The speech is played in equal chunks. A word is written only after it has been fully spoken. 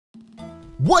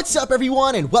What's up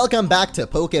everyone and welcome back to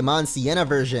Pokemon Sienna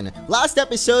version. Last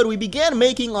episode we began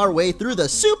making our way through the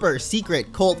super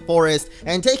secret Colt Forest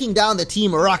and taking down the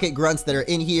Team Rocket grunts that are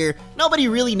in here. Nobody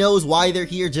really knows why they're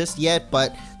here just yet,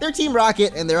 but they're Team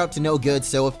Rocket and they're up to no good,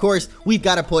 so of course we've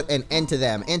got to put an end to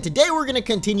them. And today we're going to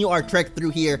continue our trek through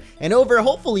here and over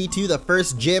hopefully to the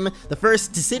first gym, the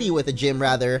first city with a gym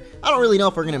rather. I don't really know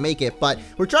if we're going to make it, but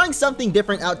we're trying something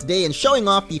different out today and showing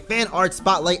off the fan art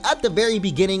spotlight at the very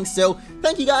beginning. So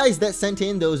thank you guys that sent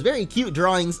in those very cute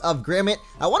drawings of Grammet.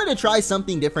 I wanted to try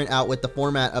something different out with the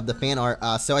format of the fan art,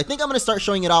 so I think I'm going to start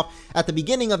showing it off at the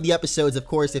beginning of the episodes, of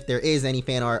course, if there is any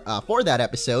fan art for that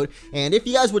episode. And if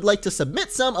you guys would like to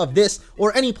submit some of this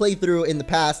or any playthrough in the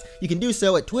past, you can do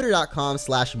so at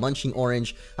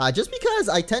twitter.com/MunchingOrange, just because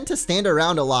I tend to stand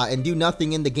around a lot and do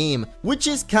nothing in the game, which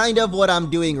is kind of what I'm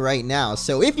doing right now.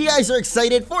 So if you guys are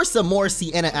excited for some more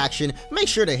Sienna action, make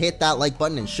sure to hit that like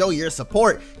button and show your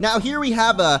support. Now here we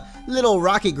have a little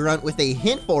rocket grunt with a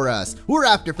hint for us. We're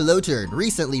after Floturn,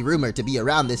 recently rumored to be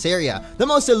around this area, the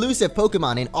most elusive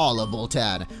Pokemon in all of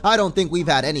Voltan. I don't think we've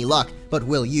had any luck, but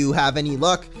will you have any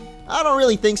luck? I don't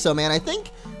really think so, man. I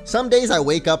think some days I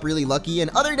wake up really lucky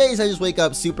and other days I just wake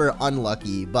up super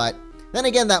unlucky, but then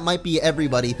again, that might be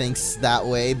everybody thinks that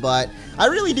way, but I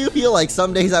really do feel like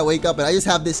some days I wake up and I just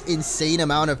have this insane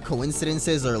amount of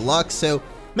coincidences or luck, so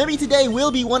maybe today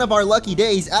will be one of our lucky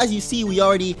days. As you see, we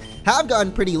already have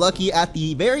gotten pretty lucky at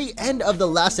the very end of the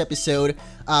last episode.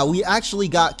 We actually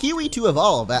got Kiwi to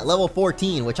evolve at level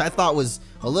 14, which I thought was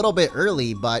a little bit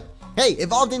early, but hey,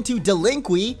 evolved into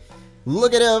Delinqui.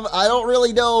 Look at him. I don't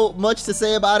really know much to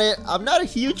say about it. I'm not a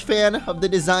huge fan of the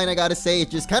design, I gotta say. It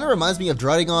just kind of reminds me of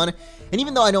Druddigon. And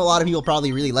even though I know a lot of people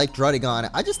probably really like Druddigon,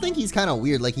 I just think he's kind of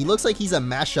weird. Like, he looks like he's a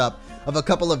mashup of a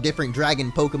couple of different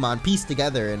dragon Pokemon pieced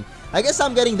together. And I guess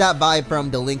I'm getting that vibe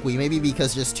from Delinqui, maybe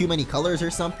because just too many colors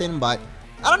or something. But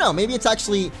I don't know, maybe it's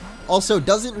actually also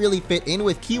doesn't really fit in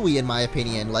with Kiwi in my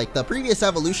opinion. Like, the previous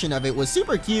evolution of it was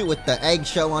super cute with the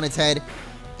eggshell on its head.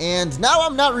 And now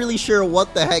I'm not really sure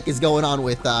what the heck is going on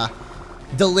with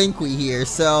Delinqui here,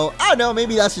 so I don't know,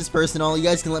 maybe that's just personal. You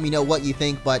guys can let me know what you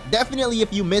think, but definitely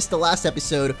if you missed the last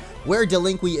episode where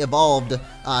Delinqui evolved,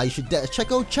 you should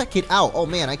go check it out. Oh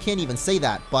man, I can't even say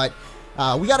that, but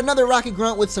we got another Rocket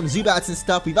Grunt with some Zubats and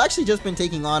stuff. We've actually just been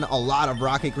taking on a lot of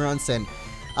Rocket Grunts, and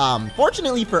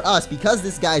fortunately for us, because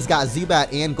this guy's got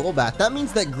Zubat and Golbat, that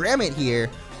means that Grammet here,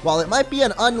 while it might be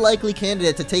an unlikely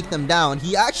candidate to take them down,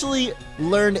 he actually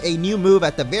learned a new move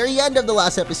at the very end of the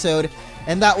last episode,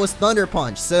 and that was Thunder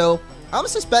Punch. So I'm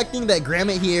suspecting that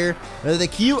Grammet here, the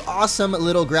cute, awesome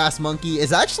little grass monkey,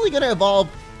 is actually going to evolve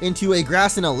into a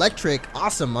grass and electric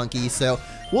awesome monkey. So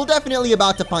we'll definitely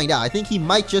about to find out. I think he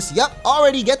might just,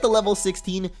 already get the level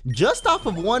 16 just off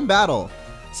of one battle.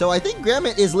 So I think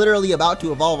Grammet is literally about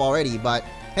to evolve already, but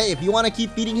hey, if you want to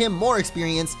keep feeding him more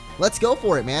experience, let's go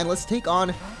for it, man. Let's take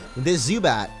on this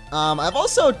Zubat. I've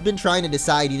also been trying to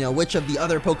decide, which of the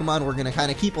other Pokemon we're going to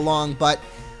kind of keep along, but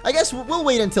I guess we'll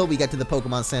wait until we get to the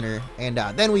Pokemon Center, and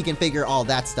then we can figure all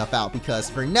that stuff out, because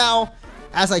for now,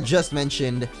 as I just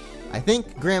mentioned, I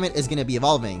think Grammet is going to be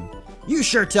evolving. You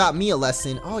sure taught me a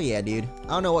lesson. Oh yeah, dude. I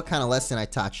don't know what kind of lesson I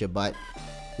taught you, but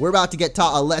we're about to get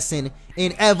taught a lesson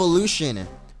in evolution.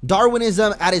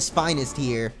 Darwinism at its finest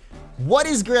here. What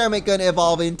is Grammet gonna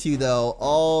evolve into though?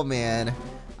 Oh man,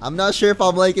 I'm not sure if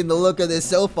I'm liking the look of this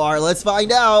so far. Let's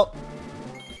find out.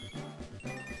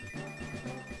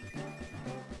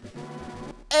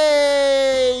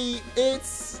 Hey,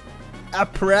 it's a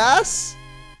press.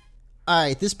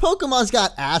 Alright, this Pokemon's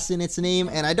got ass in its name,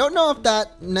 and I don't know if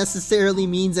that necessarily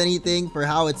means anything for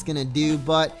how it's gonna do,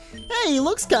 but hey, he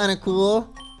looks kinda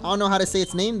cool. I don't know how to say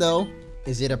its name though.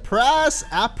 Is it a Prass?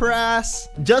 Apprass?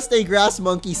 Just a grass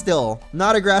monkey still,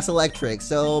 not a grass electric,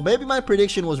 so maybe my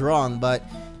prediction was wrong, but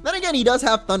then again, he does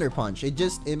have Thunder Punch.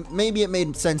 Maybe it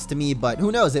made sense to me, but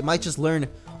who knows, it might just learn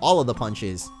all of the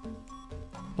punches.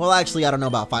 Well, actually, I don't know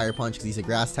about Fire Punch because he's a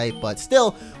grass type, but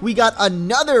still, we got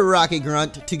another Rocket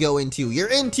Grunt to go into. You're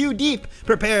in too deep.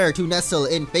 Prepare to nestle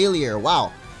in failure.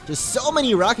 Wow. Just so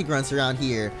many Rocket Grunts around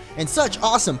here, and such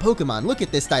awesome Pokemon. Look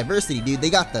at this diversity, dude.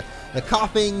 They got the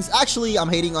Coughings. Actually, I'm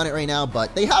hating on it right now,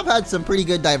 but they have had some pretty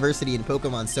good diversity in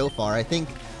Pokemon so far. I think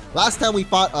last time we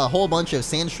fought a whole bunch of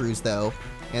Sandshrews, though.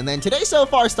 And then today so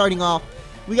far, starting off,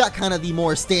 we got kind of the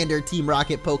more standard Team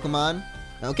Rocket Pokemon.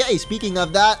 Okay, speaking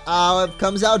of that,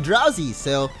 comes out Drowsy,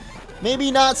 so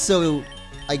maybe not so,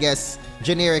 I guess,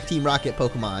 generic Team Rocket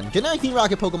Pokemon. Generic Team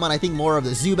Rocket Pokemon, I think more of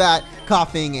the Zubat,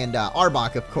 Coughing, and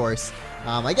Arbok, of course.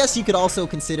 I guess you could also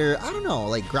consider, I don't know,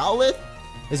 like Growlithe?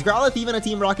 Is Growlithe even a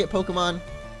Team Rocket Pokemon?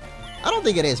 I don't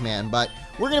think it is, man, but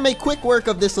we're gonna make quick work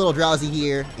of this little Drowsy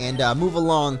here and move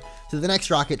along to the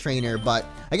next rocket trainer. But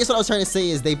I guess what I was trying to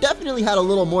say is they've definitely had a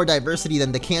little more diversity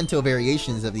than the Kanto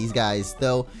variations of these guys,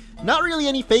 though not really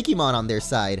any Fakemon on their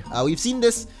side. We've seen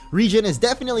this region is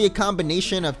definitely a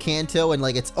combination of Kanto and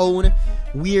like its own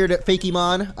weird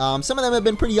Fakemon. Some of them have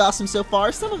been pretty awesome so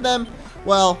far. Some of them,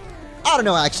 well, I don't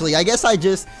know actually. I guess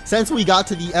since we got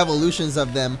to the evolutions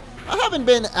of them, I haven't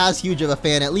been as huge of a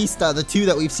fan, at least the two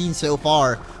that we've seen so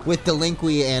far with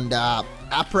Delinqui and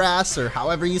Apras, or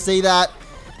however you say that.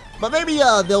 But maybe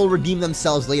they'll redeem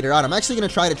themselves later on. I'm actually going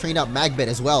to try to train out Magbit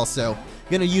as well, so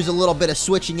gonna use a little bit of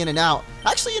switching in and out.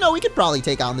 Actually, you know, we could probably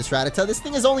take on this Rattata. This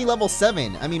thing is only level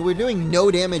 7. I mean, we're doing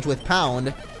no damage with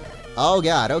Pound. Oh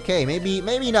god, okay,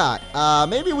 maybe not.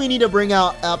 Maybe we need to bring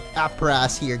out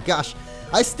Apras here. Gosh,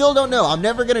 I still don't know. I'm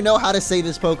never gonna know how to say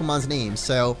this Pokemon's name,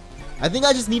 so I think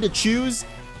I just need to choose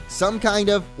some kind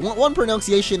of one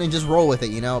pronunciation and just roll with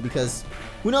it, you know, because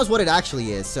who knows what it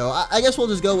actually is. So I guess we'll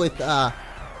just go with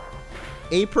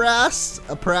Apras.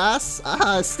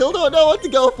 Still don't know what to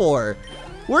go for.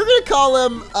 We're gonna call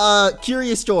him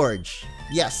Curious George.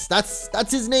 Yes,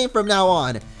 that's his name from now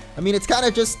on. I mean, it's kind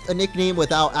of just a nickname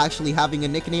without actually having a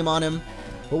nickname on him.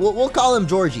 But we'll call him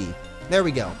Georgie. There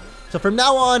we go. So from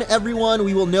now on, everyone,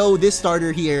 we will know this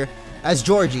starter here as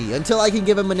Georgie until I can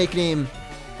give him a nickname.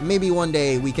 Maybe one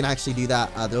day we can actually do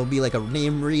that. There'll be like a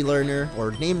name relearner,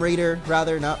 or name raider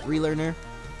rather, not relearner.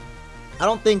 I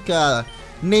don't think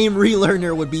name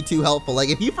relearner would be too helpful. Like,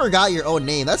 if you forgot your own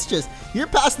name, that's just, you're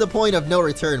past the point of no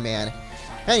return, man.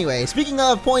 Anyway, speaking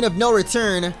of point of no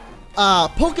return,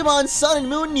 Pokemon Sun and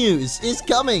Moon news is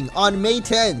coming on May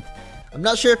 10th. I'm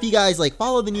not sure if you guys like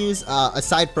follow the news,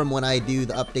 aside from when I do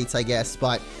the updates, I guess,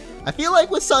 but I feel like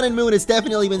with Sun and Moon, it's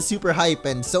definitely been super hype,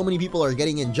 and so many people are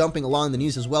getting in, jumping along the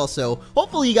news as well, so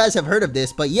hopefully you guys have heard of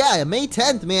this. But yeah, May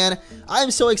 10th, man, I'm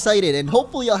so excited, and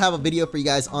hopefully I'll have a video for you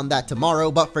guys on that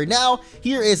tomorrow. But for now,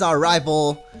 here is our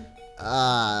rival,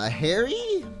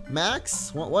 Harry?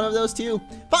 Max? One of those two?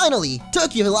 Finally,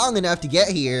 took you long enough to get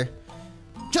here.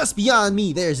 Just beyond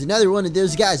me, there's another one of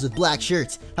those guys with black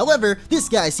shirts. However, this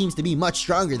guy seems to be much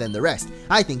stronger than the rest.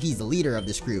 I think he's the leader of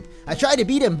this group. I tried to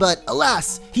beat him, but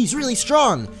alas, he's really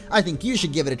strong. I think you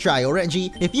should give it a try, Orange.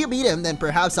 If you beat him, then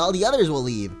perhaps all the others will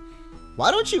leave.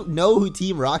 Why don't you know who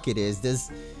Team Rocket is?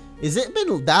 Is it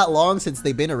been that long since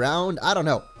they've been around? I don't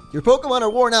know. Your Pokemon are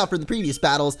worn out from the previous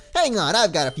battles. Hang on,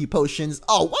 I've got a few potions.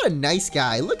 Oh, what a nice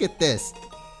guy. Look at this.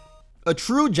 A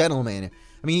true gentleman.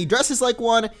 I mean, he dresses like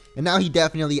one, and now he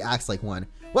definitely acts like one.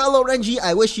 Well, Orange,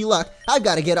 I wish you luck. I've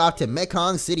got to get off to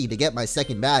Mekong City to get my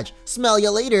second badge. Smell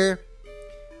ya later.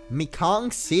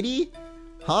 Mekong City?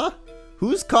 Huh?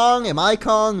 Who's Kong? Am I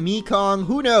Kong? Me Kong?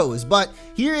 Who knows? But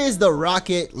here is the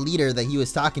Rocket leader that he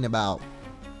was talking about.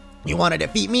 You want to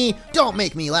defeat me? Don't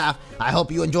make me laugh. I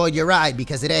hope you enjoyed your ride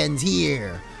because it ends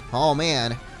here. Oh,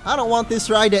 man. I don't want this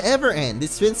ride to ever end.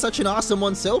 It's been such an awesome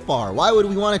one so far. Why would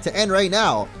we want it to end right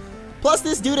now? Plus,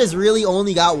 this dude has really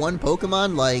only got one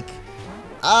Pokemon, like,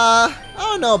 I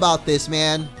don't know about this,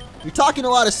 man. You're talking a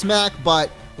lot of smack, but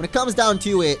when it comes down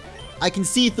to it, I can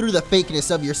see through the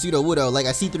fakeness of your Sudowoodo, like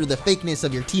I see through the fakeness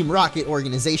of your Team Rocket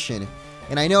organization.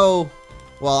 And I know,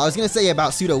 well, I was gonna say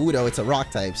about Sudowoodo, it's a rock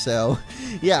type, so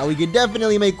yeah, we could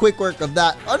definitely make quick work of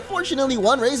that. Unfortunately,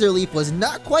 one Razor Leaf was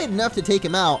not quite enough to take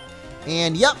him out.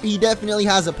 And yep, he definitely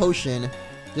has a potion.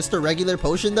 Just a regular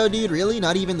potion though, dude? Really?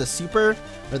 Not even the super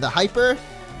or the hyper?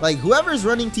 Like, whoever's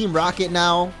running Team Rocket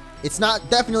now, it's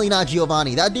definitely not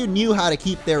Giovanni. That dude knew how to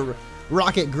keep their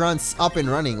Rocket grunts up and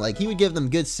running. Like, he would give them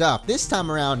good stuff. This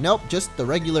time around, nope, just the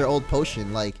regular old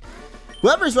potion. Like,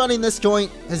 whoever's running this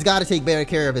joint has got to take better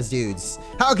care of his dudes.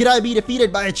 How could I be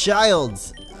defeated by a child?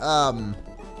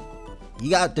 You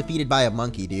got defeated by a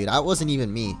monkey, dude. That wasn't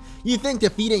even me. You think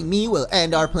defeating me will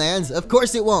end our plans? Of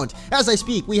course it won't. As I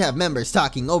speak, we have members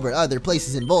talking over other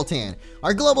places in Voltan.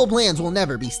 Our global plans will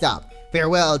never be stopped.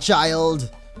 Farewell, child.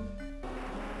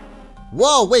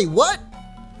 Whoa, wait, what?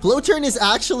 Floturn is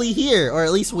actually here, or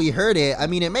at least we heard it. I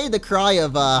mean, it made the cry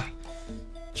of,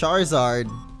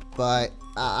 Charizard, but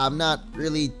I'm not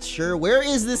really sure. Where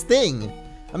is this thing?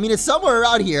 I mean, it's somewhere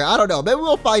around here. I don't know. Maybe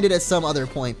we'll find it at some other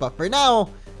point, but for now,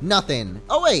 nothing.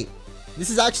 Oh, wait. This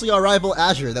is actually our rival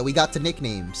Azure that we got to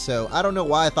nickname, so I don't know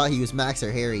why I thought he was Max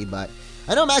or Harry, but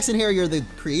I know Max and Harry are the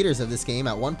creators of this game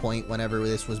at one point whenever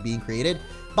this was being created.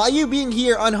 By you being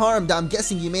here unharmed, I'm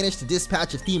guessing you managed to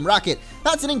dispatch of Team Rocket.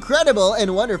 That's an incredible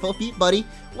and wonderful feat, buddy.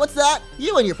 What's that?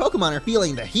 You and your Pokemon are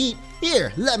feeling the heat.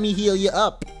 Here, let me heal you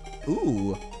up.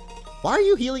 Ooh. Why are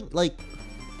you healing? Like,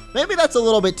 maybe that's a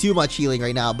little bit too much healing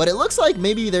right now, but it looks like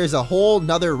maybe there's a whole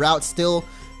nother route still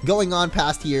going on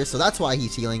past here, so that's why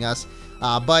he's healing us.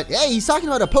 But hey, he's talking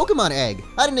about a Pokemon egg.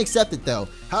 I didn't accept it though.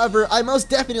 However, I most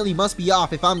definitely must be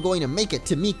off if I'm going to make it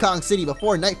to Mekong City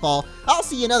before nightfall. I'll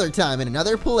see you another time in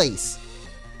another place.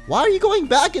 Why are you going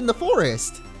back in the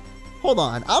forest? Hold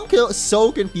on, I'm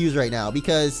so confused right now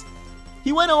because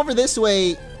he went over this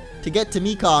way to get to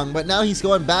Mekong, but now he's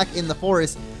going back in the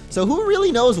forest. So who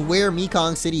really knows where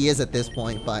Mekong City is at this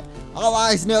point? But all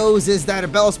eyes knows is that a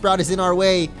Bellsprout is in our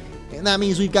way, and that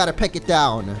means we've got to peck it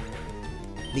down.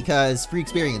 Because free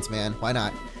experience, man. Why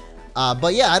not?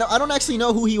 But yeah, I don't actually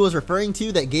know who he was referring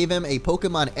to that gave him a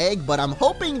Pokemon egg, but I'm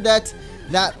hoping that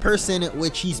that person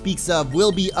which he speaks of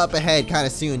will be up ahead kind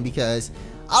of soon, because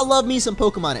I love me some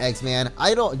Pokemon eggs, man.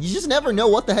 You just never know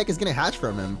what the heck is gonna hatch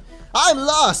from him. I'm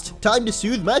lost! Time to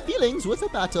soothe my feelings with a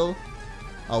battle.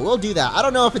 Oh, we'll do that. I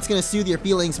don't know if it's gonna soothe your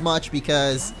feelings much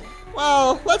because,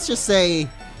 well, let's just say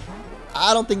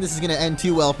I don't think this is gonna end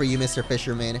too well for you, Mr.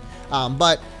 Fisherman.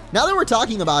 But now that we're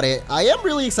talking about it, I am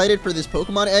really excited for this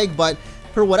Pokemon egg, but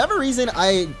for whatever reason,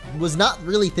 I was not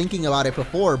really thinking about it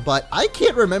before, but I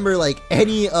can't remember like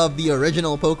any of the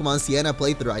original Pokemon Sienna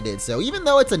playthrough I did. So even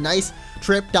though it's a nice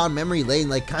trip down memory lane,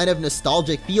 like kind of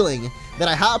nostalgic feeling that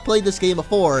I have played this game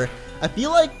before, I feel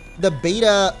like the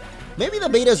beta, maybe the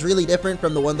beta is really different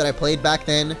from the one that I played back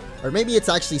then, or maybe it's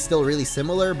actually still really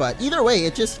similar, but either way,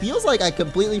 it just feels like I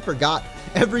completely forgot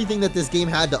everything that this game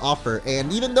had to offer.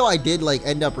 And even though I did like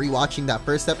end up rewatching that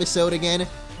first episode again,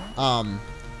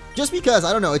 just because,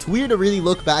 I don't know, it's weird to really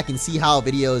look back and see how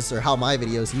videos, or how my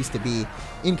videos used to be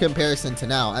in comparison to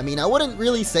now. I mean, I wouldn't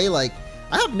really say like,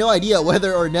 I have no idea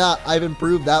whether or not I've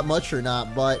improved that much or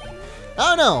not, but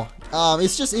I don't know.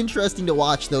 It's just interesting to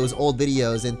watch those old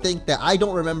videos and think that I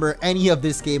don't remember any of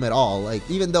this game at all. Like,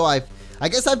 even though I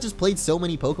guess I've just played so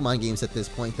many Pokemon games at this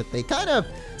point that they kind of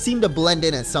seem to blend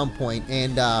in at some point.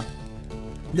 And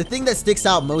the thing that sticks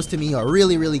out most to me are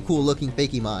really, really cool looking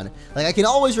Fakemon. Like, I can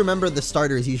always remember the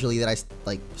starters usually that I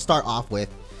like start off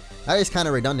with. That is kind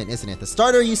of redundant, isn't it? The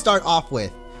starter you start off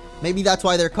with. Maybe that's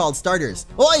why they're called starters.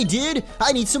 Oi, dude!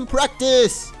 I need some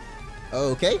practice!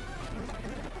 Okay.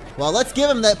 Well, let's give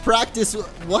him that practice.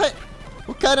 What?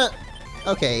 What kind of...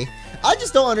 Okay. I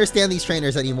just don't understand these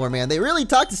trainers anymore, man. They really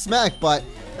talk to smack, but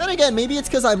then again, maybe it's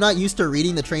because I'm not used to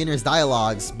reading the trainers'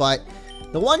 dialogues, but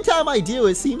the one time I do,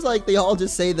 it seems like they all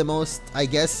just say the most, I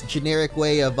guess, generic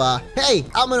way of, hey,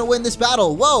 I'm gonna win this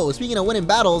battle. Whoa, speaking of winning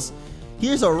battles,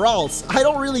 here's a Ralts. I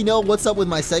don't really know what's up with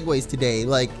my segues today.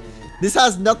 Like, this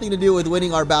has nothing to do with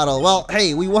winning our battle. Well,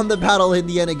 hey, we won the battle in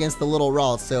the end against the little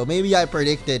Ralts, so maybe I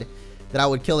predicted that I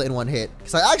would kill it in one hit,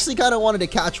 because I actually kind of wanted to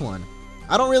catch one.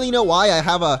 I don't really know why. I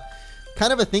have a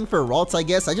kind of a thing for Ralts, I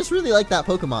guess. I just really like that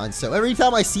Pokemon, so every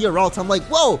time I see a Ralts, I'm like,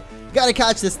 whoa, gotta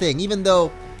catch this thing, even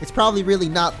though it's probably really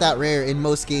not that rare in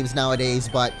most games nowadays.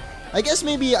 But I guess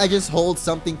maybe I just hold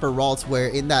something for Ralts, where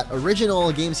in that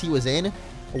original games he was in,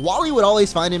 Wally would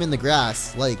always find him in the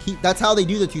grass. Like, that's how they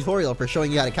do the tutorial for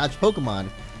showing you how to catch Pokemon,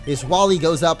 is Wally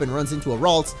goes up and runs into a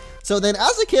Ralts. So then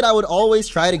as a kid, I would always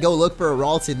try to go look for a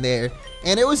Ralts in there,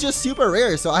 and it was just super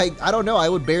rare, so I don't know, I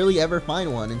would barely ever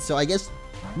find one. And so I guess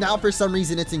now for some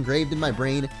reason it's engraved in my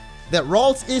brain that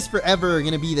Ralts is forever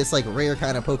gonna be this like rare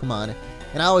kind of Pokemon,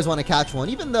 and I always want to catch one,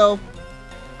 even though,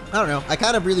 I don't know, I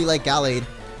kind of really like Gallade.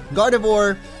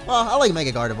 Gardevoir, well, I like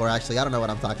Mega Gardevoir actually, I don't know what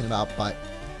I'm talking about, but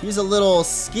here's a little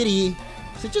Skitty.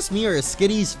 Is it just me, or is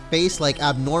Skitty's face like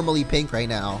abnormally pink right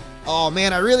now? Oh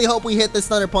man, I really hope we hit this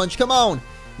Thunder Punch, come on!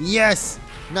 Yes!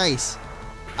 Nice.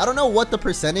 I don't know what the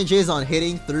percentage is on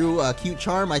hitting through Cute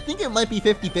Charm. I think it might be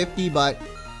 50-50, but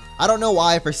I don't know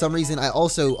why. For some reason, I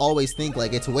also always think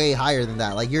like it's way higher than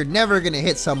that. Like, you're never gonna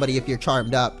hit somebody if you're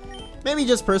charmed up. Maybe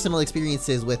just personal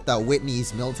experiences with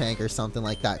Whitney's Miltank or something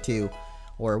like that too.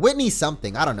 Or Whitney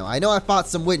something, I don't know. I know I fought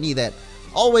some Whitney that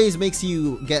always makes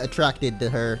you get attracted to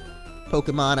her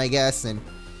Pokemon, I guess. And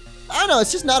I don't know,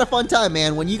 it's just not a fun time,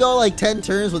 man. When you go like 10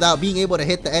 turns without being able to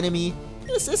hit the enemy,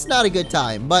 it's not a good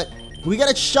time. But we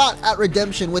got a shot at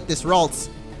redemption with this Ralts,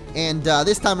 and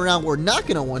this time around we're not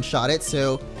gonna one-shot it,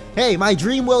 so hey, my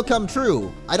dream will come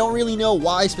true. I don't really know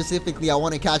why specifically I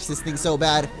want to catch this thing so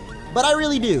bad, but I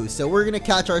really do. So we're gonna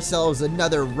catch ourselves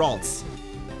another Ralts.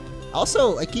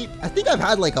 Also, I think I've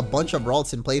had like a bunch of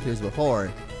Ralts in playthroughs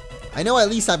before. I know at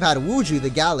least I've had Wuju the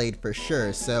Gallade for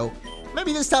sure, so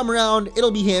maybe this time around it'll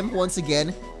be him once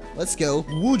again. Let's go,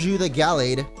 Wuju the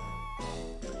Gallade.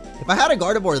 If I had a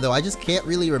Gardevoir though, I just can't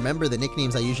really remember the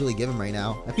nicknames I usually give him right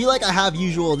now. I feel like I have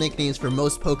usual nicknames for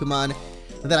most Pokemon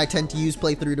that I tend to use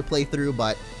playthrough to playthrough,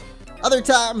 but other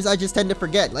times I just tend to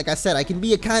forget. Like I said, I can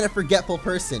be a kind of forgetful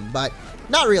person, but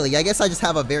not really. I guess I just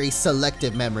have a very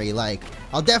selective memory. Like,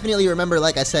 I'll definitely remember,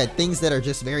 like I said, things that are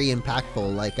just very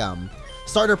impactful, like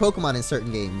starter Pokemon in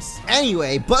certain games.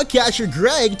 Anyway, Bugcatcher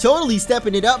Greg totally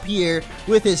stepping it up here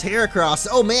with his Heracross.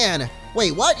 Oh man,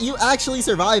 wait, what? You actually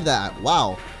survived that.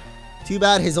 Wow. Too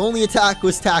bad his only attack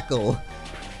was Tackle.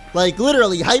 Like,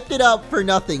 literally, hyped it up for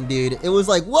nothing, dude. It was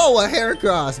like, whoa, a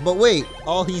Heracross. But wait,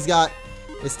 all he's got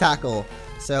is Tackle.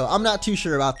 So, I'm not too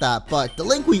sure about that. But the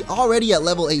Linkweed already at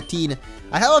level 18.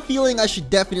 I have a feeling I should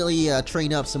definitely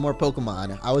train up some more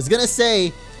Pokemon. I was gonna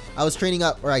say I was training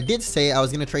up, or I did say I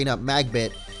was gonna train up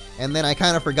Magbit. And then I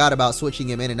kind of forgot about switching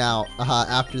him in and out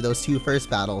after those 2 first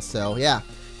battles. So, yeah.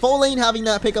 Full Lane having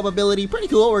that pickup ability, pretty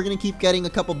cool. We're gonna keep getting a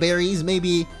couple berries,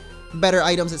 maybe better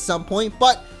items at some point.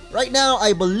 But right now,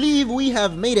 I believe we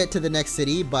have made it to the next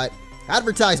city, but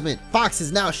advertisement. Fox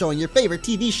is now showing your favorite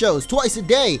TV shows twice a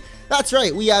day. That's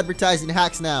right, we advertise in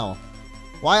hacks now.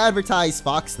 Why advertise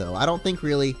Fox though? I don't think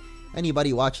really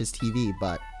anybody watches TV,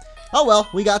 but oh well,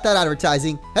 we got that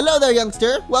advertising. Hello there,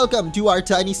 youngster. Welcome to our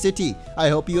tiny city. I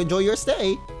hope you enjoy your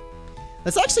stay.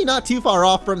 That's actually not too far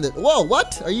off from the... Whoa,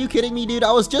 what? Are you kidding me, dude?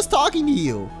 I was just talking to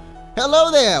you.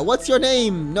 Hello there. What's your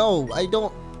name? No, I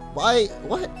don't... Why?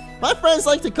 What? My friends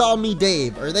like to call me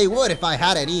Dave, or they would if I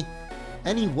had any.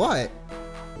 Any what?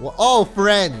 Well, oh,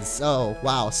 friends. Oh,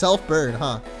 wow. Self-burn,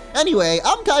 huh? Anyway,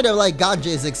 I'm kind of like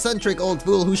Ganja's eccentric old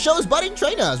fool who shows budding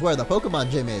trainers where the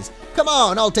Pokemon gym is. Come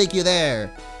on, I'll take you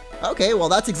there. Okay, well,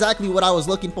 that's exactly what I was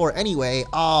looking for anyway.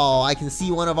 Oh, I can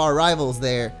see one of our rivals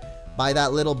there by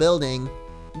that little building.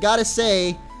 Gotta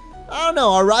say, I don't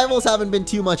know, our rivals haven't been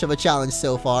too much of a challenge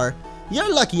so far.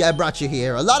 You're lucky I brought you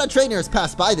here. A lot of trainers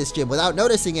pass by this gym without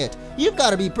noticing it. You've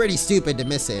got to be pretty stupid to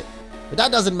miss it. But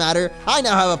that doesn't matter. I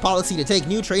now have a policy to take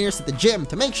new trainers to the gym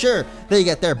to make sure they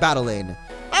get their battle in.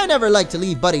 I never like to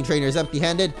leave budding trainers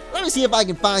empty-handed. Let me see if I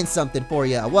can find something for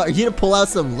you. What, are you gonna pull out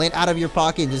some lint out of your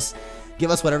pocket and just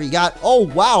give us whatever you got? Oh,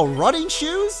 wow, running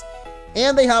shoes?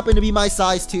 And they happen to be my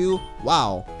size too.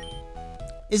 Wow.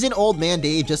 Isn't Old Man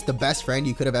Dave just the best friend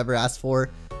you could have ever asked for?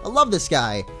 I love this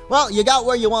guy. Well, you got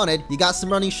where you wanted. You got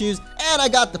some running shoes, and I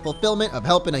got the fulfillment of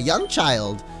helping a young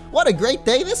child. What a great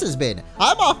day this has been.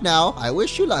 I'm off now. I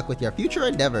wish you luck with your future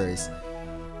endeavors.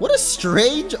 What a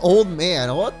strange old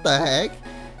man. What the heck?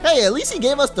 Hey, at least he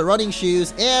gave us the running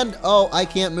shoes, and oh, I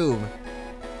can't move.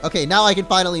 Okay, now I can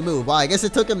finally move. Wow, I guess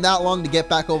it took him that long to get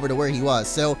back over to where he was.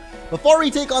 So, before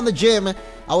we take on the gym,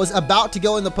 I was about to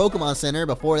go in the Pokemon Center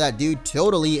before that dude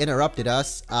totally interrupted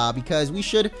us, because we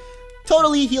should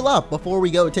totally heal up before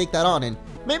we go take that on, and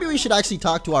maybe we should actually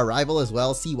talk to our rival as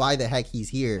well, see why the heck he's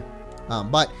here.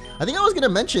 But I think I was going to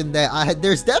mention that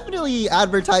there's definitely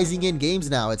advertising in games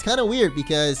now. It's kind of weird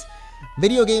because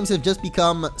video games have just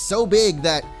become so big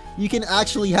that you can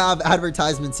actually have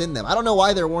advertisements in them. I don't know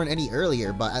why there weren't any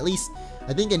earlier, but at least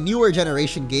I think in newer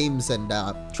generation games and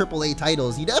AAA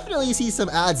titles, you definitely see some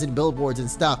ads and billboards and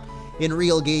stuff in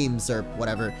real games or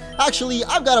whatever. Actually,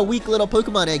 I've got a weak little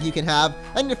Pokemon egg you can have.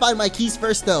 I need to find my keys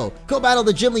first though. Go battle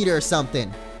the gym leader or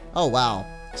something. Oh wow.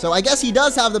 So I guess he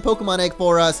does have the Pokemon egg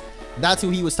for us. That's who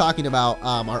he was talking about,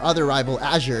 our other rival,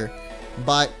 Azure.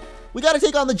 But we gotta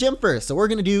take on the gym first, so we're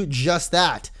gonna do just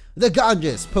that. The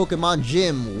Ganges Pokemon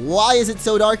Gym. Why is it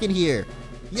so dark in here?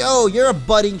 Yo, you're a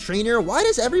budding trainer. Why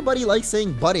does everybody like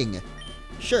saying budding?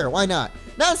 Sure, why not?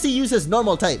 Nancy uses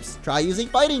normal types. Try using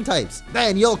fighting types.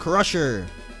 Then you'll crush her.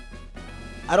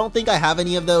 I don't think I have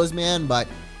any of those, man, but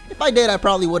if I did, I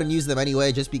probably wouldn't use them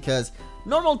anyway, just because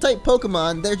normal type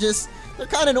Pokemon, they're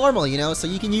kind of normal, you know, so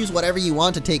you can use whatever you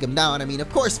want to take them down. I mean, of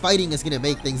course, fighting is going to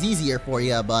make things easier for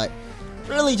you, but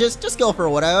really just go for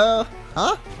whatever.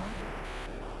 Huh?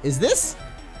 Is this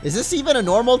even a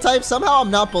normal type? Somehow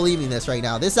I'm not believing this right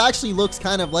now. This actually looks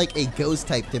kind of like a ghost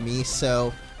type to me,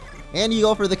 so... And you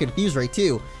go for the confuse rate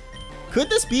too. Could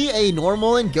this be a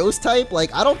normal and ghost type?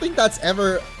 Like, I don't think that's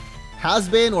ever has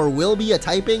been or will be a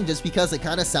typing, just because it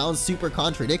kind of sounds super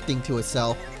contradicting to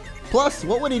itself. Plus,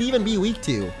 what would it even be weak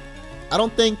to? I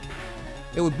don't think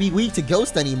it would be weak to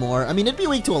ghost anymore. I mean, it'd be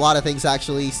weak to a lot of things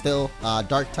actually, still.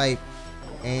 Dark type.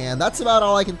 And that's about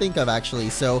all I can think of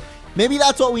actually, so... Maybe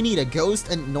that's what we need, a ghost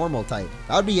and normal type.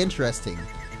 That would be interesting.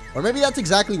 Or maybe that's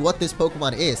exactly what this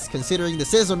Pokemon is, considering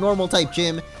this is a normal type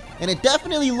gym, and it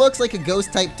definitely looks like a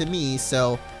ghost type to me,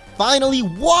 so... Finally,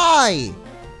 why?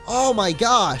 Oh my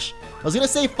gosh. I was gonna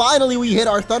say finally we hit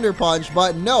our Thunder Punch,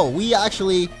 but no, we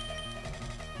actually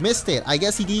missed it. I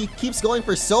guess he keeps going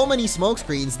for so many smoke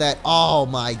screens that... Oh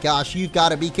my gosh, you've got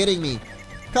to be kidding me.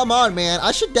 Come on, man.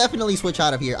 I should definitely switch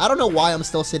out of here. I don't know why I'm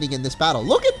still sitting in this battle.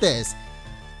 Look at this.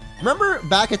 Remember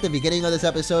back at the beginning of this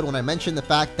episode when I mentioned the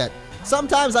fact that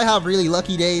sometimes I have really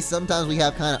lucky days, sometimes we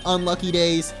have kind of unlucky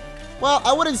days? Well,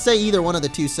 I wouldn't say either one of the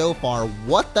two so far.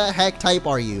 What the heck type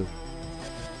are you?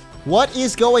 What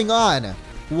is going on?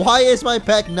 Why is my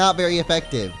Peck not very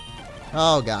effective?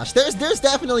 Oh gosh, there's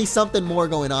definitely something more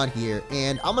going on here,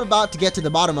 and I'm about to get to the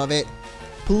bottom of it.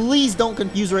 Please don't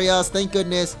confuse Reyes, thank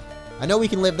goodness. I know we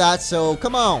can live that, so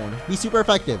come on, be super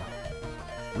effective.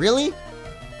 Really?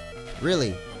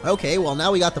 Really? Okay, well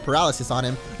now we got the paralysis on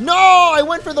him. No, I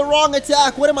went for the wrong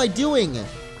attack. What am I doing?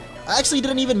 I actually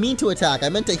didn't even mean to attack. I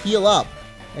meant to heal up.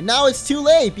 And now it's too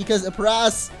late because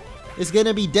Paras is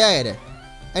gonna be dead.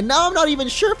 And now I'm not even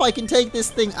sure if I can take this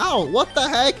thing out. What the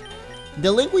heck?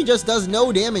 Delinqui just does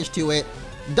no damage to it.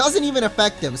 Doesn't even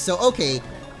affect him. So, okay.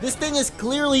 This thing is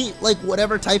clearly, like,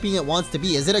 whatever typing it wants to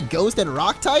be. Is it a ghost and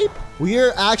rock type?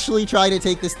 We're actually trying to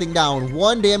take this thing down.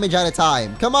 1 damage at a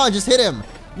time. Come on, just hit him.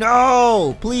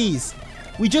 No, please.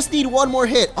 We just need 1 more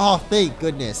hit. Oh, thank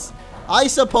goodness.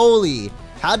 Isopoli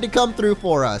had to come through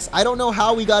for us. I don't know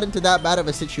how we got into that bad of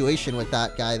a situation with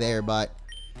that guy there, but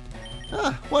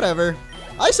whatever.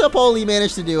 Isopoli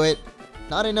managed to do it.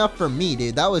 Not enough for me,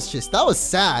 dude. That was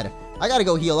sad. I gotta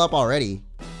go heal up already.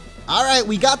 Alright,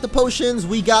 we got the potions,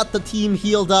 we got the team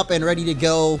healed up and ready to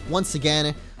go once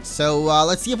again. So,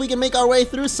 let's see if we can make our way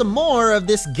through some more of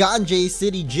this Ganjay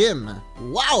City gym.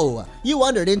 Wow! You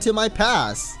wandered into my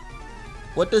pass.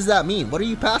 What does that mean? What are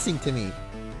you passing to me?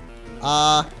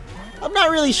 I'm not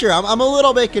really sure. I'm a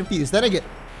little bit confused. Then again...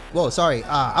 Whoa, sorry.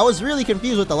 I was really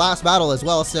confused with the last battle as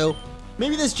well, so...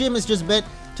 Maybe this gym is just meant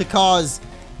to cause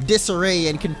disarray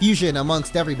and confusion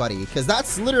amongst everybody, because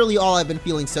that's literally all I've been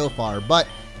feeling so far. But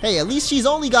hey, at least she's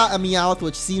only got a Meowth,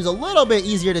 which seems a little bit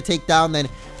easier to take down than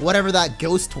whatever that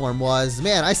ghost form was.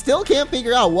 Man, I still can't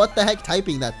figure out what the heck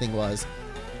typing that thing was.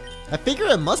 I figure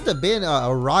it must have been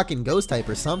a rock and ghost type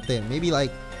or something. Maybe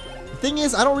like... The thing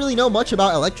is, I don't really know much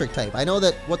about electric type. I know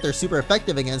that what they're super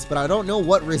effective against, but I don't know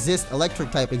what resists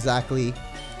electric type exactly.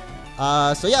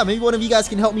 So yeah, maybe one of you guys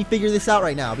can help me figure this out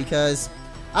right now, because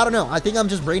I don't know. I think I'm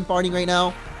just brain farting right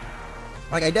now.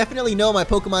 Like, I definitely know my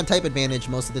Pokemon type advantage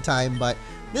most of the time, but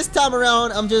this time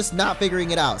around, I'm just not figuring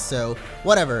it out, so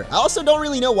whatever. I also don't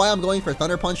really know why I'm going for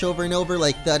Thunder Punch over and over.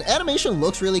 Like, the animation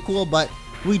looks really cool, but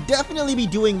we'd definitely be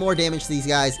doing more damage to these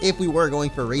guys if we were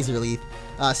going for Razor Leaf,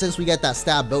 since we get that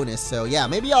stab bonus. So yeah,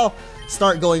 maybe I'll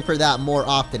start going for that more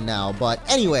often now. But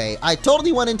anyway, I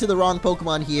totally went into the wrong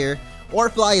Pokemon here.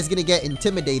 Orfly is going to get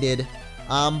intimidated,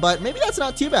 but maybe that's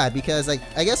not too bad, because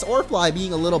I guess Orfly,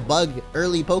 being a little bug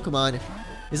early Pokemon,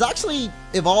 is actually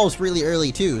evolves really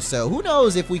early too. So who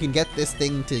knows if we can get this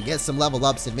thing to get some level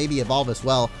ups and maybe evolve as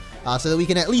well, so that we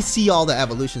can at least see all the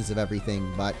evolutions of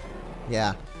everything. But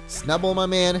yeah, Snubbull, my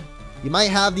man, you might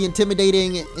have the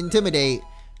intimidate,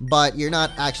 but you're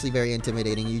not actually very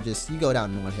intimidating. You go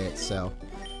down in 1 hit. So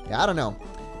yeah, I don't know.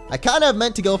 I kind of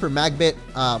meant to go for Magbit.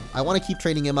 I want to keep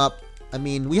training him up. I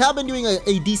mean, we have been doing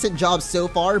a decent job so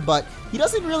far, but he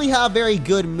doesn't really have very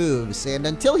good moves, and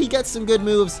until he gets some good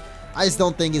moves, I just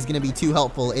don't think is going to be too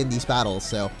helpful in these battles.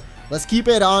 So let's keep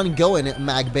it on going,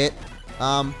 Magbit.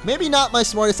 Maybe not my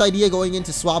smartest idea going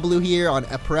into Swablu here on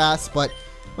Paras, but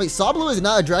wait, Swablu is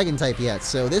not a dragon type yet,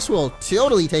 so this will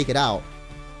totally take it out.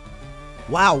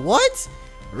 Wow, what?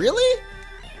 Really?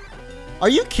 Are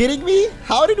you kidding me?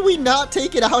 How did we not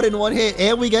take it out in 1 hit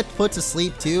and we get put to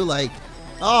sleep too? Like,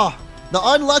 oh, the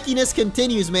unluckiness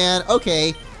continues, man.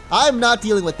 Okay, I'm not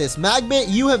dealing with this. Magbit,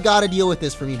 you have got to deal with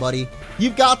this for me, buddy.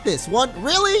 You've got this.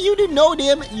 Really? You do no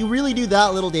damage? You really do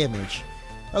that little damage?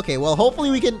 Okay, well,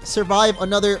 hopefully we can survive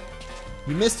another...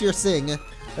 You missed your Sing.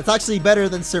 That's actually better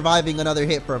than surviving another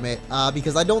hit from it,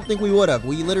 because I don't think we would have.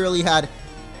 We literally had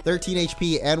 13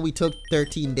 HP and we took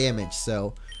 13 damage,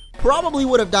 so... Probably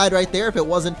would have died right there if it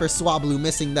wasn't for Swablu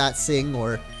missing that Sing,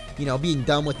 or, you know, being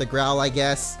dumb with the Growl, I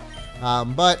guess.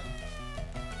 But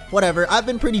whatever. I've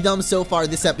been pretty dumb so far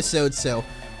this episode, so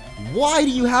why do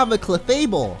you have a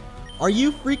Clefable? Are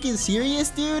you freaking serious,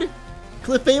 dude?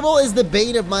 Clefable is the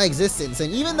bane of my existence,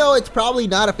 and even though it's probably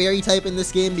not a fairy type in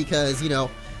this game, because, you know,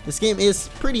 this game is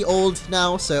pretty old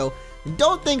now, so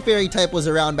don't think fairy type was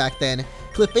around back then,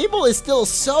 Clefable is still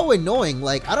so annoying.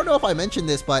 Like, I don't know if I mentioned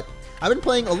this, but I've been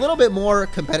playing a little bit more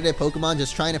competitive Pokemon,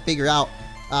 just trying to figure out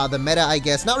the meta, I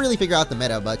guess. Not really figure out the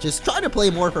meta, but just trying to play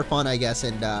more for fun, I guess,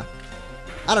 and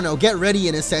I don't know, get ready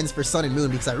in a sense for Sun and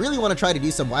Moon, because I really want to try to do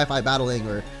some Wi-Fi battling,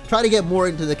 or try to get more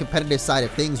into the competitive side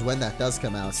of things when that does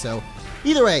come out. So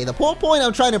either way, the whole point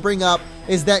I'm trying to bring up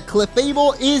is that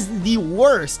Clefable is the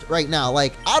worst right now.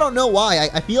 Like, I don't know why.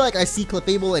 I feel like I see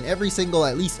Clefable in every single,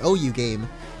 at least, OU game,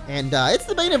 and it's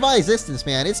the bane of my existence,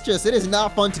 man. It is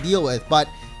not fun to deal with, but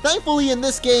thankfully in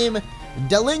this game,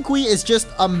 Delinqui is just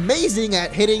amazing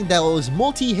at hitting those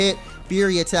multi-hit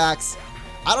Fury attacks.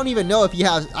 I don't even know if he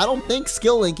has... I don't think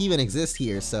Skill Link even exists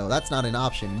here, so that's not an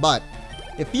option. But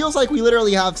it feels like we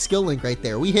literally have Skill Link right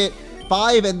there. We hit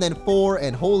 5 and then 4,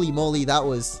 and holy moly, that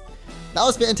was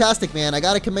fantastic, man. I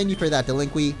gotta commend you for that,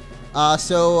 Delinqui.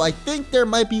 So I think there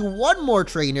might be one more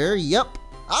trainer. Yep,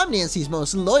 I'm Nancy's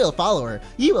most loyal follower.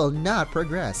 You will not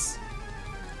progress.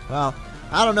 Well,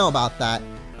 I don't know about that.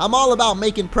 I'm all about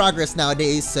making progress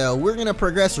nowadays, so we're gonna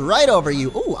progress right over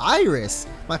you. Ooh, Iris,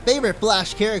 my favorite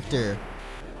Flash character.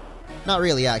 Not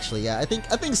really, actually. Yeah, I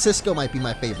think Cisco might be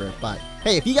my favorite. But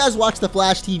hey, if you guys watch the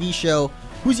Flash TV show,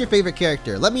 who's your favorite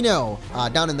character? Let me know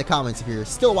down in the comments if you're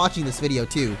still watching this video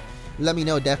too. Let me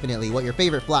know definitely what your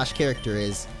favorite Flash character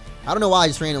is. I don't know why I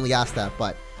just randomly asked that,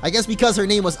 but I guess because her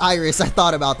name was Iris, I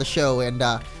thought about the show, and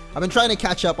I've been trying to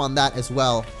catch up on that as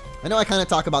well. I know I kind of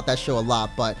talk about that show a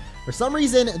lot, but for some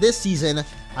reason this season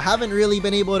I haven't really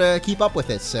been able to keep up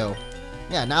with it. So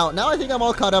yeah, now I think I'm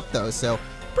all caught up though, so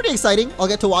pretty exciting. I'll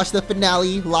get to watch the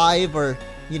finale live, or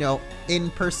you know, in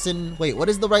person. Wait, what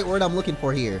is the right word I'm looking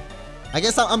for here? I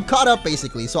guess I'm caught up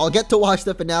basically, so I'll get to watch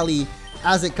the finale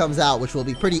as it comes out, which will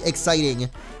be pretty exciting.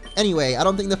 Anyway, I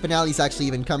don't think the finale's actually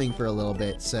even coming for a little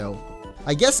bit, so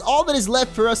I guess all that is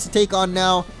left for us to take on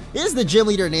now is the gym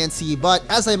leader Nancy, but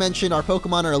as I mentioned, our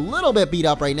Pokemon are a little bit beat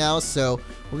up right now, so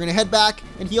we're gonna head back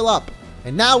and heal up.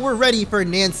 And now we're ready for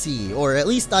Nancy, or at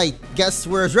least I guess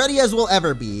we're as ready as we'll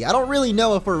ever be. I don't really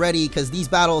know if we're ready because these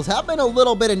battles have been a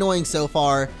little bit annoying so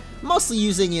far, mostly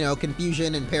using, you know,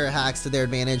 confusion and para-hacks to their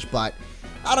advantage, but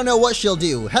I don't know what she'll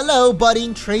do. Hello,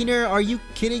 budding trainer, are you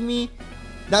kidding me?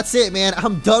 That's it, man.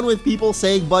 I'm done with people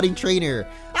saying budding trainer.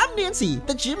 I'm Nancy,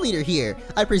 the gym leader here.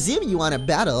 I presume you want a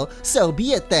battle, so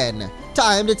be it then.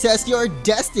 Time to test your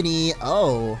destiny.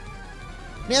 Oh.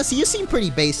 Nancy, you seem pretty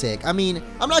basic. I mean,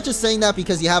 I'm not just saying that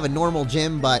because you have a normal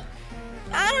gym, but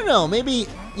I don't know, maybe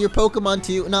your Pokemon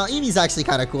too. No, Eevee's actually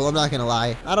kind of cool, I'm not gonna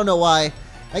lie. I don't know why.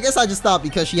 I guess I just thought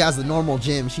because she has the normal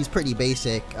gym, she's pretty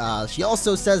basic. She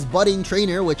also says budding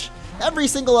trainer, which every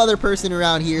single other person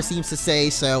around here seems to say,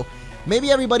 so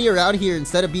maybe everybody around here,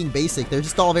 instead of being basic, they're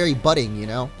just all very budding, you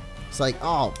know? It's like,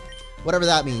 oh, whatever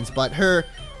that means. But her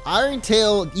Iron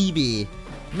Tail Eevee,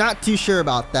 not too sure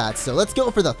about that. So let's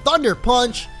go for the Thunder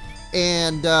Punch.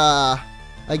 And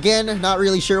again, not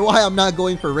really sure why I'm not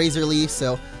going for Razor Leaf.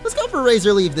 So let's go for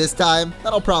Razor Leaf this time.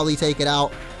 That'll probably take it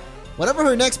out. Whatever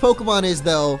her next Pokemon is,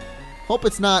 though, hope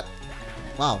it's not...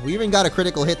 Wow, we even got a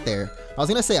critical hit there. I was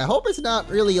gonna say, I hope it's not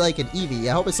really like an Eevee.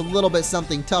 I hope it's a little bit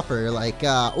something tougher, like,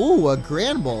 ooh, a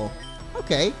Granbull.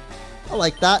 Okay, I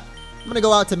like that. I'm gonna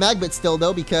go out to Magnet still,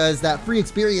 though, because that free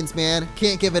experience, man,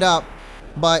 can't give it up.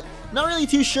 But not really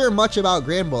too sure much about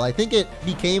Granbull. I think it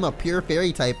became a pure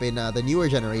fairy type in the newer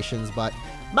generations, but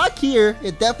back here,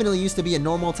 it definitely used to be a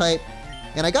normal type.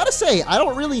 And I gotta say, I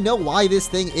don't really know why this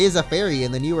thing is a fairy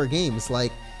in the newer games.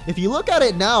 Like, if you look at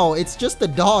it now, it's just a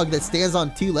dog that stands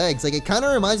on 2 legs. Like, it kind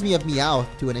of reminds me of Meowth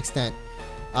to an extent.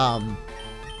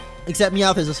 Except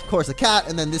Meowth is, of course, a cat,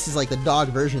 and then this is like the dog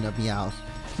version of Meowth.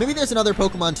 Maybe there's another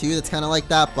Pokemon too that's kind of like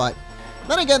that, but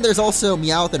then again, there's also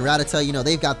Meowth and Rattata. You know,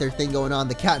 they've got their thing going on,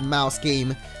 the cat and mouse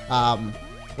game.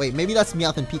 Wait, maybe that's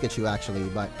Meowth and Pikachu actually,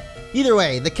 but either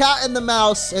way, the cat and the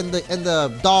mouse and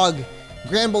the dog.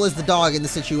 Granbull is the dog in the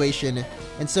situation,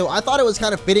 and so I thought it was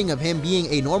kind of fitting of him being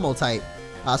a normal type.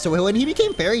 So when he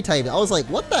became fairy type, I was like,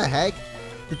 what the heck?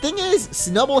 The thing is,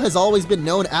 Snubbull has always been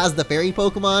known as the fairy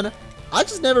Pokemon. I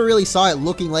just never really saw it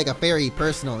looking like a fairy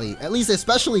personally, at least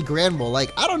especially Granbull.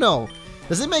 Like, I don't know.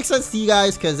 Does it make sense to you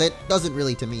guys? Because it doesn't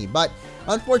really to me. But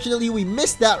unfortunately, we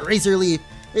missed that Razor Leaf.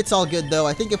 It's all good though.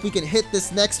 I think if we can hit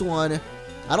this next one,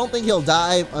 I don't think he'll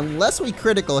die unless we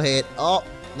critical hit. Oh,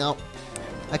 no.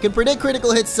 I can predict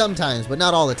critical hits sometimes, but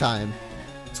not all the time.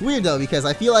 It's weird though, because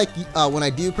I feel like when I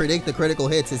do predict the critical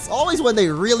hits, it's always when they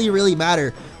really, really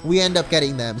matter, we end up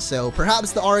getting them. So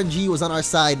perhaps the RNG was on our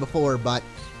side before, but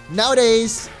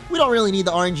nowadays, we don't really need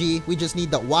the RNG. We just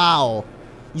need the... Wow.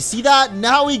 You see that?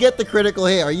 Now we get the critical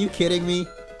hit. Are you kidding me?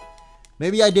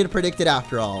 Maybe I did predict it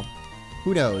after all.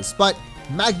 Who knows? But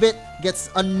Magbit gets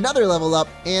another level up,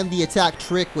 and the attack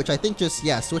trick, which I think just,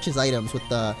 yeah, switches items with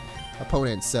the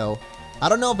opponents. So I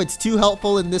don't know if it's too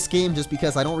helpful in this game, just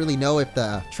because I don't really know if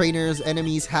the trainers'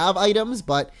 enemies have items,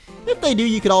 but if they do,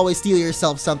 you could always steal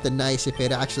yourself something nice if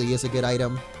it actually is a good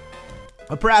item.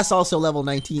 A Brass also level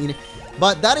 19,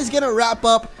 but that is gonna wrap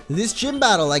up this gym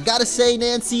battle. I gotta say,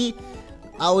 Nancy,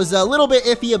 I was a little bit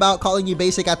iffy about calling you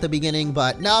basic at the beginning,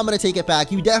 but now I'm gonna take it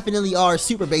back. You definitely are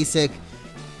super basic,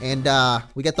 and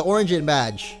we get the Origin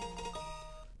badge.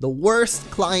 The worst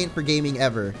client for gaming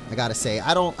ever, I gotta say.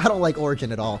 I don't like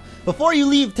Origin at all. Before you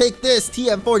leave, take this,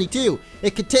 TM42.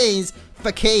 It contains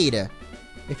Facade.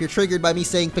 If you're triggered by me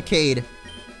saying Facade,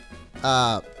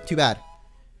 too bad.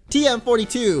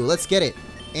 TM42, let's get it.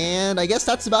 And I guess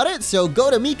that's about it. So go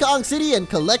to Mekong City and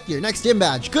collect your next gym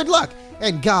badge. Good luck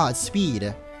and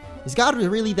Godspeed. Is God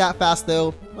really that fast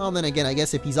though? Well, then again, I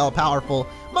guess if he's all powerful,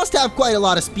 must have quite a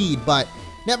lot of speed, but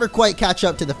never quite catch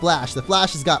up to the Flash. The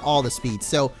Flash has got all the speed.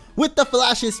 So with the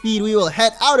Flash's speed, we will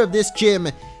head out of this gym.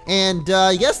 And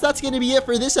I guess that's going to be it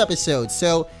for this episode.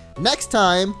 So next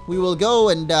time, we will go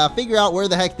and figure out where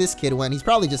the heck this kid went. He's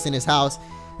probably just in his house,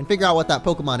 and figure out what that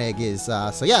Pokemon egg is.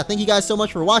 So yeah, thank you guys so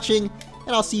much for watching,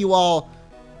 and I'll see you all,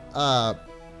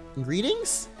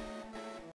 greetings?